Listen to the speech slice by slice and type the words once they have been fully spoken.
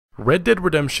Red Dead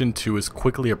Redemption 2 is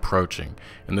quickly approaching,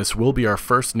 and this will be our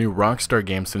first new Rockstar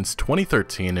game since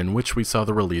 2013 in which we saw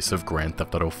the release of Grand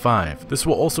Theft Auto 5. This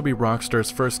will also be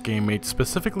Rockstar's first game made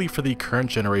specifically for the current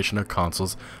generation of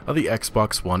consoles of the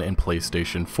Xbox One and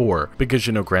PlayStation 4, because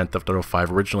you know Grand Theft Auto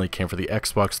 5 originally came for the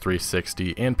Xbox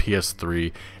 360 and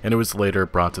PS3, and it was later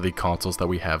brought to the consoles that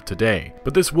we have today.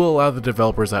 But this will allow the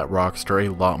developers at Rockstar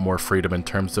a lot more freedom in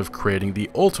terms of creating the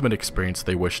ultimate experience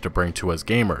they wish to bring to us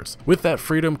gamers. With that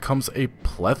freedom comes a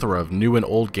plethora of new and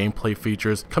old gameplay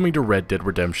features coming to Red Dead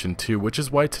Redemption 2, which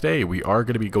is why today we are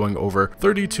going to be going over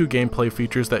 32 gameplay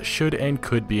features that should and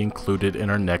could be included in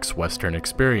our next Western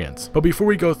experience. But before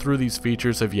we go through these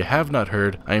features, if you have not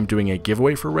heard, I am doing a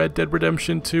giveaway for Red Dead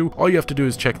Redemption 2. All you have to do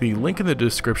is check the link in the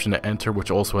description to enter,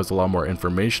 which also has a lot more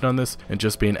information on this, and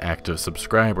just be an active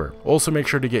subscriber. Also make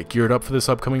sure to get geared up for this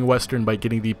upcoming Western by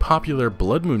getting the popular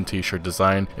Blood Moon t-shirt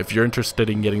design. If you're interested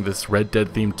in getting this Red Dead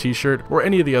themed t-shirt or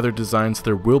any of the other designs,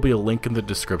 there will be a link in the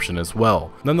description as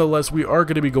well. Nonetheless, we are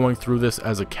going to be going through this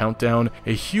as a countdown.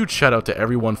 A huge shout out to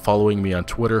everyone following me on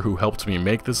Twitter who helped me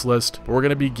make this list. But we're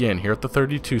going to begin here at the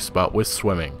 32 spot with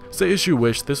swimming. Say as you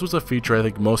wish, this was a feature I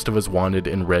think most of us wanted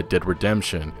in Red Dead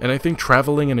Redemption, and I think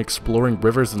traveling and exploring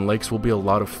rivers and lakes will be a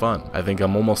lot of fun. I think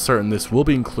I'm almost certain this will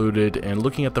be included, and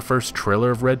looking at the first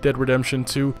trailer of Red Dead Redemption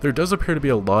 2, there does appear to be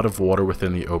a lot of water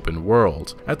within the open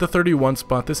world. At the 31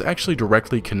 spot, this actually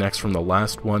directly connects from the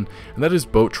last one, and that is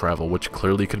boat travel, which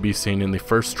clearly could be seen in the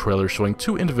first trailer showing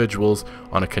two individuals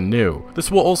on a canoe.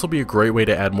 This will also be a great way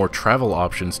to add more travel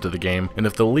options to the game, and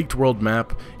if the leaked world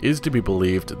map is to be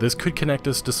believed, this could connect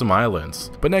us to some islands.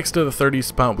 But next to the 30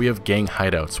 spot, we have gang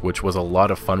hideouts, which was a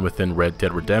lot of fun within Red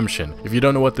Dead Redemption. If you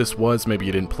don't know what this was, maybe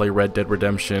you didn't play Red Dead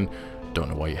Redemption, don't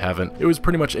know why you haven't. It was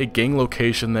pretty much a gang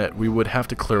location that we would have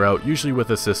to clear out, usually with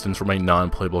assistance from a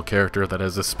non-playable character that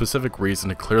has a specific reason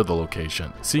to clear the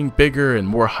location. Seeing bigger and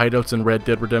more hideouts in Red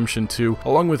Dead Redemption 2,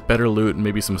 along with better loot and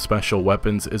maybe some special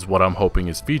weapons, is what I'm hoping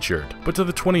is featured. But to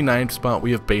the 29th spot,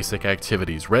 we have basic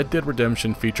activities. Red Dead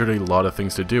Redemption featured a lot of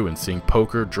things to do, and seeing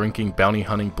poker, drinking, bounty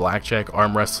hunting, blackjack,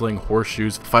 arm wrestling,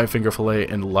 horseshoes, five-finger fillet,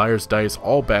 and liar's dice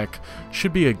all back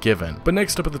should be a given. But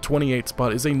next up at the 28th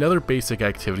spot is another basic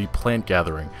activity, plant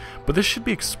gathering, but this should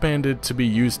be expanded to be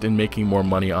used in making more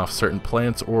money off certain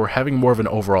plants or having more of an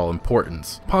overall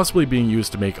importance, possibly being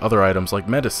used to make other items like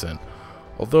medicine.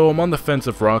 Although I'm on the fence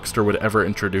if Rockstar would ever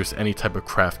introduce any type of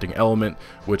crafting element,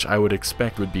 which I would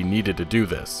expect would be needed to do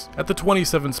this. At the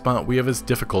 27th spot, we have his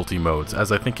difficulty modes,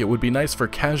 as I think it would be nice for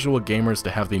casual gamers to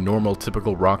have the normal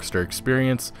typical Rockstar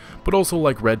experience, but also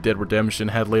like Red Dead Redemption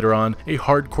had later on, a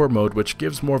hardcore mode which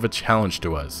gives more of a challenge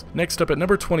to us. Next up at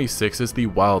number 26 is the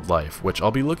wildlife, which I'll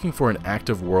be looking for an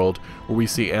active world where we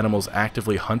see animals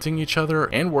actively hunting each other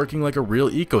and working like a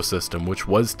real ecosystem, which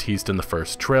was teased in the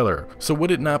first trailer. So would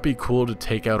it not be cool to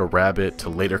take out a rabbit to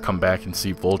later come back and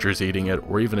see vultures eating it,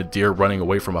 or even a deer running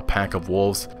away from a pack of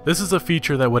wolves? This is a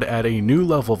feature that would add a new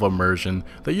level of immersion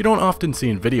that you don't often see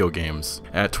in video games.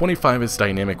 At 25 is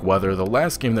dynamic weather. The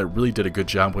last game that really did a good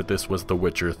job with this was The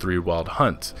Witcher 3 Wild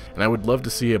Hunt, and I would love to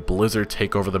see a blizzard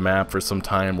take over the map for some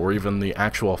time, or even the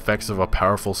actual effects of a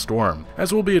powerful storm.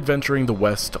 As we'll be adventuring the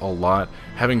west a lot,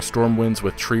 having storm winds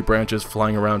with tree branches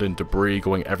flying around and debris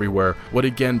going everywhere would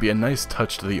again be a nice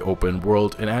touch to the open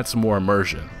world and add some more immersion.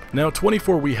 Now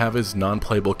 24 we have is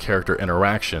non-playable character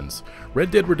interactions. Red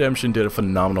Dead Redemption did a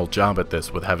phenomenal job at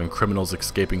this, with having criminals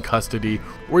escaping custody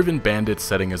or even bandits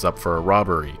setting us up for a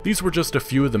robbery. These were just a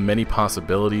few of the many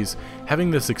possibilities.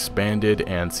 Having this expanded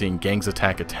and seeing gangs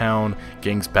attack a town,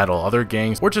 gangs battle other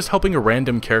gangs, or just helping a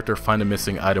random character find a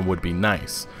missing item would be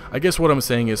nice. I guess what I'm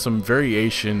saying is some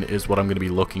variation is what I'm going to be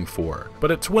looking for.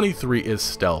 But at 23 is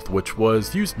stealth, which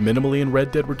was used minimally in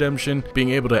Red Dead Redemption.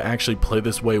 Being able to actually play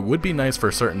this way would be nice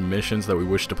for certain missions that we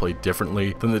wish to play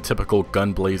differently than the typical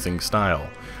gun-blazing style.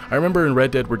 I remember in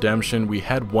Red Dead Redemption we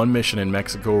had one mission in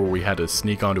Mexico where we had to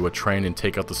sneak onto a train and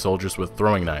take out the soldiers with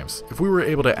throwing knives. If we were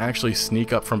able to actually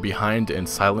sneak up from behind and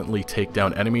silently take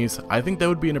down enemies, I think that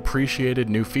would be an appreciated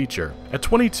new feature. At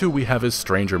 22 we have his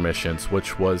stranger missions,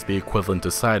 which was the equivalent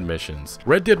to side missions.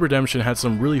 Red Dead Redemption had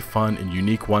some really fun and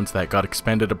unique ones that got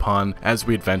expanded upon as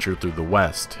we adventured through the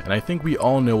West, and I think we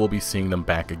all know we'll be seeing them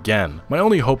back again. My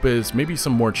only hope is maybe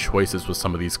some more choices with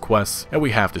some of these quests, and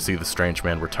we have to see the Strange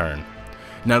Man return.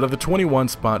 Now to the 21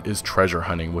 spot is treasure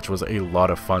hunting, which was a lot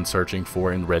of fun searching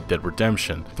for in Red Dead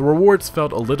Redemption. The rewards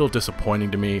felt a little disappointing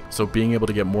to me, so being able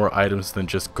to get more items than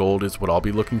just gold is what I'll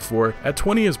be looking for. At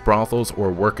 20 is brothels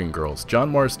or working girls. John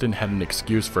Marston had an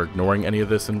excuse for ignoring any of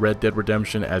this in Red Dead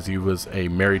Redemption as he was a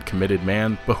married committed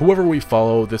man, but whoever we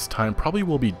follow this time probably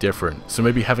will be different, so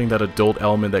maybe having that adult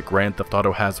element that Grand Theft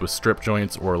Auto has with strip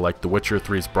joints or like The Witcher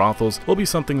 3's brothels will be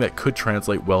something that could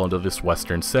translate well into this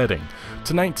western setting.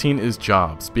 To 19 is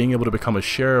jobs. Being able to become a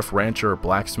sheriff, rancher, or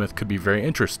blacksmith could be very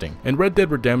interesting. In Red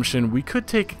Dead Redemption, we could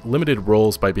take limited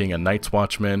roles by being a Night's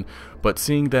Watchman, but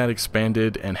seeing that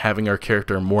expanded and having our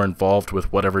character more involved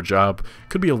with whatever job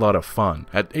could be a lot of fun.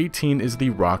 At 18 is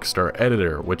the Rockstar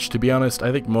editor, which to be honest,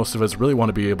 I think most of us really want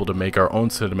to be able to make our own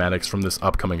cinematics from this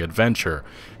upcoming adventure.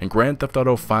 In Grand Theft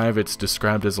Auto 5, it's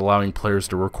described as allowing players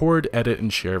to record, edit,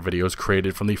 and share videos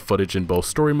created from the footage in both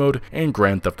Story Mode and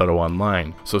Grand Theft Auto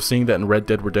Online, so seeing that in Red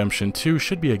Dead Redemption 2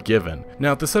 should be a given.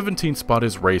 Now at the 17th spot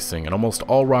is racing. In almost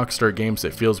all Rockstar games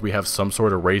it feels we have some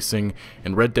sort of racing.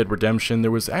 In Red Dead Redemption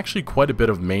there was actually quite a bit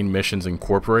of main missions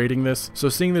incorporating this, so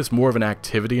seeing this more of an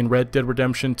activity in Red Dead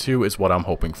Redemption 2 is what I'm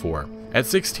hoping for. At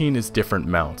 16 is different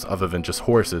mounts, other than just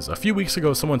horses. A few weeks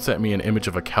ago someone sent me an image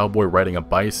of a cowboy riding a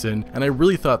bison, and I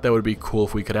really thought that would be cool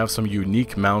if we could have some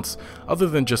unique mounts other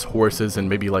than just horses and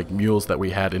maybe like mules that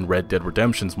we had in Red Dead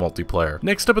Redemption's multiplayer.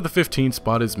 Next up at the 15th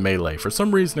spot is melee. For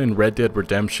some reason in Red Dead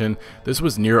Redemption this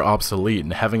was near obsolete,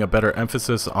 and having a better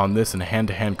emphasis on this in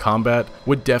hand-to-hand combat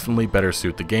would definitely better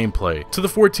suit the gameplay. To the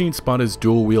 14th spot is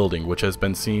dual wielding, which has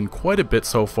been seen quite a bit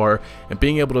so far, and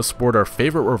being able to sport our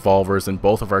favorite revolvers in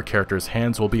both of our characters'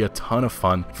 hands will be a ton of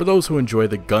fun for those who enjoy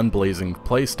the gun-blazing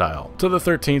playstyle. To the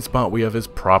 13th spot we have his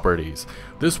properties.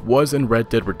 This was in Red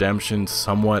Dead Redemption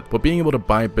somewhat, but being able to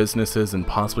buy businesses and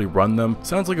possibly run them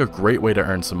sounds like a great way to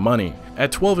earn some money.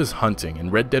 At 12 is hunting.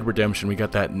 In Red Dead Redemption we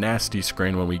got that nasty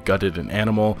screen when we gutted an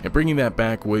animal, and bringing that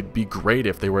back would be great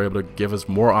if they were able to give us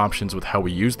more options with how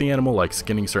we use the animal, like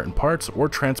skinning certain parts or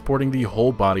transporting the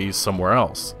whole body somewhere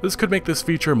else. This could make this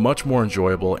feature much more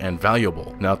enjoyable and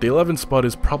valuable. Now at the 11th spot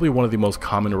is probably one of the most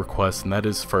common requests, and that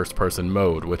is first person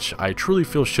mode, which I truly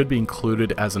feel should be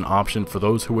included as an option for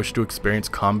those who wish to experience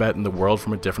combat in the world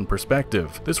from a different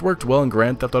perspective. This worked well in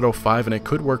Grand Theft Auto 5 and it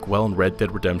could work well in Red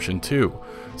Dead Redemption 2.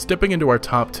 Stepping into our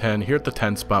top 10, here at the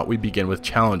 10th spot we begin with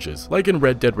challenges. Like in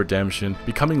Red Dead Redemption,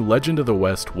 becoming Legend of the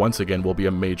West once again will be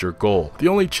a major goal. The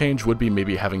only change would be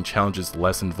maybe having challenges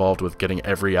less involved with getting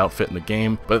every outfit in the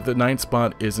game, but the 9th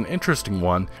spot is an interesting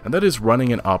one, and that is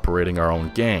running and operating our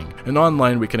own gang. In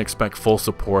online we can expect full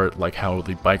support like how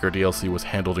the biker DLC was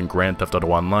handled in Grand Theft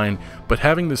Auto Online, but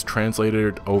having this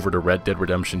translated over to Red Dead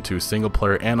Redemption 2 single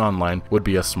player and online would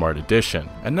be a smart addition.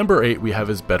 At number 8 we have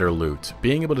his better loot.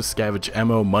 Being able to scavenge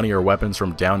ammo, money, or weapons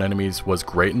from down enemies was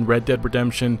great in Red Dead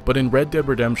Redemption, but in Red Dead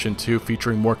Redemption 2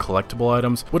 featuring more collectible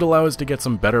items would allow us to get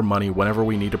some better money whenever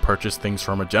we need to purchase things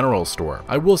from a general store.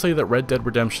 I will say that Red Dead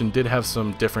Redemption did have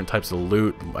some different types of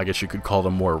loot, I guess you could call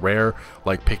them more rare,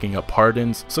 like picking up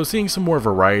pardons, so seeing some more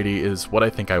variety is what I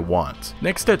think I want.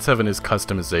 Next at 7 is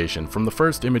customization. From the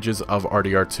first images of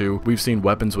RDR2, we've seen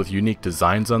weapons with unique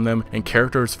designs on them and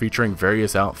characters featuring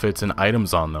various outfits and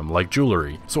items on them, like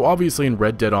jewelry. So obviously in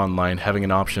Red Dead Online, having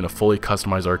an option to fully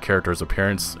customize our character's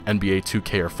appearance, NBA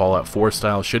 2K or Fallout 4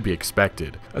 style, should be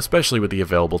expected, especially with the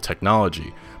available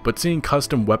technology. But seeing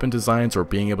custom weapon designs or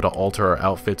being able to alter our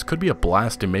outfits could be a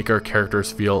blast to make our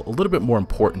characters feel a little bit more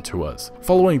important to us.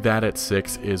 Following that at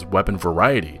 6 is weapon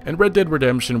variety. In Red Dead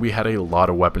Redemption we had a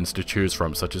lot of weapons to choose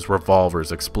from, such as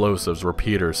revolvers, explosives,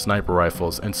 repeaters, sniper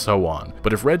rifles, and so on.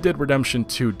 But if Red Dead Redemption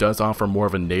 2 does offer more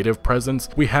of a native presence,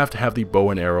 we have to have the bow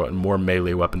and arrow and more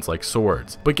melee weapons like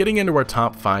swords. But getting into our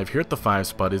top 5, here at the 5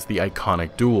 spot is the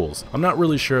iconic duels. I'm not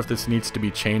really sure if this needs to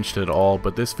be changed at all,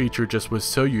 but this feature just was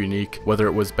so unique, whether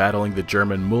it was battling the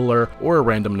German Muller or a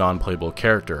random non-playable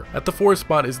character. At the 4th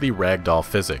spot is the ragdoll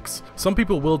physics. Some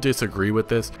people will disagree with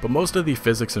this, but most of the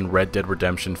physics in Red Dead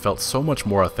Redemption felt so much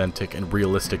more authentic and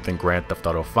realistic than Grand Theft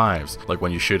Auto 5's, like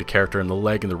when you shoot a character in the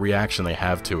leg and the reaction they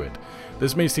have to it.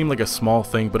 This may seem like a small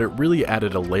thing, but it really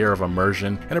added a layer of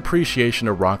immersion and appreciation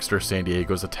to Rockstar San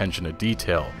Diego's attention to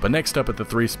detail. But next up at the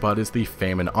 3 spot is the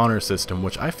fame and honor system,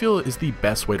 which I feel is the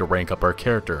best way to rank up our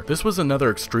character. This was another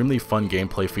extremely fun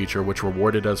gameplay feature which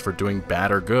rewarded us for doing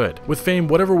bad or good. With fame,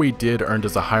 whatever we did earned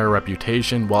us a higher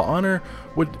reputation, while honor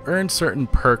would earn certain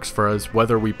perks for us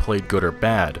whether we played good or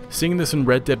bad. Seeing this in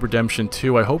Red Dead Redemption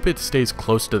 2, I hope it stays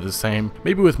close to the same,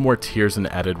 maybe with more tiers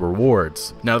and added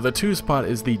rewards. Now the 2 spot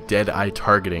is the dead eye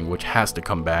targeting, which has to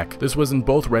come back. This was in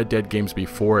both Red Dead games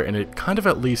before, and it kind of,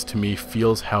 at least to me,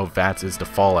 feels how VATS is to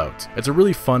Fallout. It's a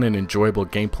really fun and enjoyable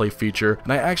gameplay feature,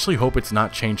 and I actually hope it's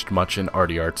not changed much in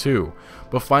RDR2.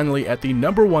 But finally, at the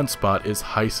number 1 spot is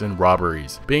heists and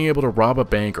robberies. Being able to rob a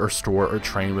bank or store or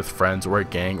train with friends or a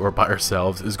gang or by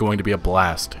ourselves is going to be a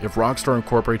blast. If Rockstar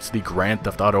incorporates the Grand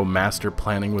Theft Auto master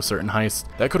planning with certain heists,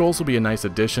 that could also be a nice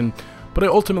addition, but I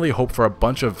ultimately hope for a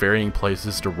bunch of varying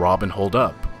places to rob and hold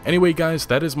up. Anyway guys,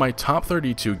 that is my top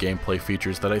 32 gameplay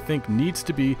features that I think needs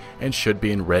to be and should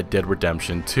be in Red Dead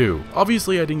Redemption 2.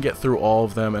 Obviously I didn't get through all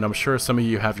of them, and I'm sure some of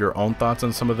you have your own thoughts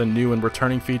on some of the new and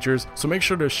returning features, so make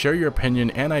sure to share your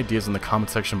opinion and ideas in the comment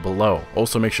section below.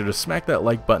 Also make sure to smack that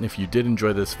like button if you did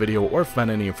enjoy this video or found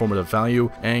any informative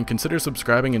value, and consider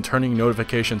subscribing and turning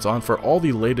notifications on for all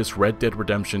the latest Red Dead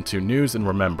Redemption 2 news, and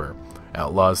remember,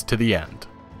 Outlaws to the end.